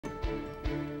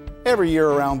Every year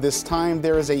around this time,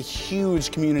 there is a huge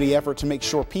community effort to make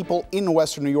sure people in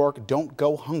Western New York don't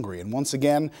go hungry. And once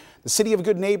again, the City of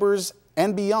Good Neighbors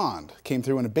and beyond came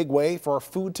through in a big way for our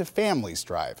Food to Families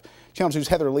drive. Channel 2's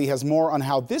Heather Lee has more on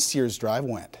how this year's drive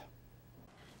went.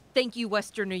 Thank you,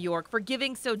 Western New York, for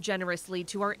giving so generously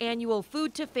to our annual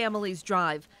Food to Families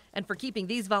drive and for keeping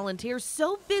these volunteers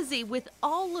so busy with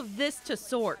all of this to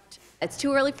sort. It's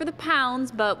too early for the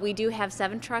pounds, but we do have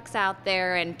 7 trucks out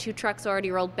there and 2 trucks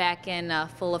already rolled back in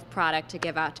full of product to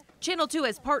give out. Channel 2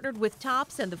 has partnered with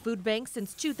TOPS and the food bank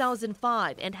since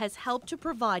 2005 and has helped to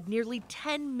provide nearly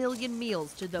 10 million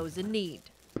meals to those in need.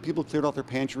 People cleared out their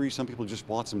pantry. Some people just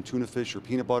bought some tuna fish or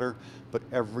peanut butter, but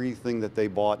everything that they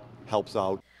bought helps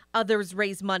out. Others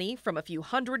raise money from a few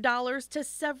 $100s to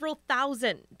several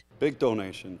thousand. Big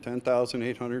donation,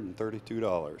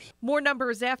 $10,832. More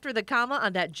numbers after the comma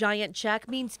on that giant check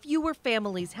means fewer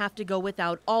families have to go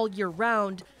without all year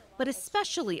round, but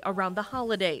especially around the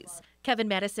holidays. Kevin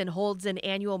Madison holds an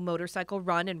annual motorcycle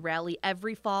run and rally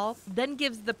every fall, then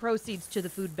gives the proceeds to the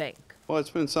food bank. Well, it's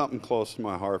been something close to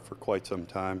my heart for quite some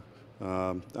time.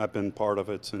 I've been part of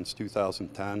it since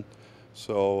 2010.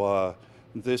 So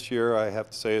this year, I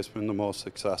have to say, it's been the most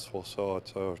successful, so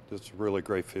it's a really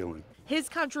great feeling. His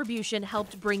contribution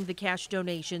helped bring the cash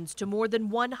donations to more than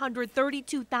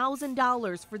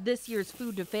 $132,000 for this year's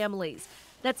Food to Families.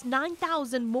 That's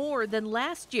 $9,000 more than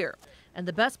last year. And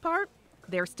the best part?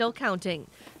 They're still counting.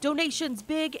 Donations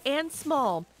big and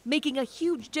small, making a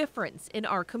huge difference in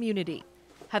our community.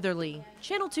 Heather Lee,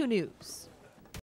 Channel 2 News.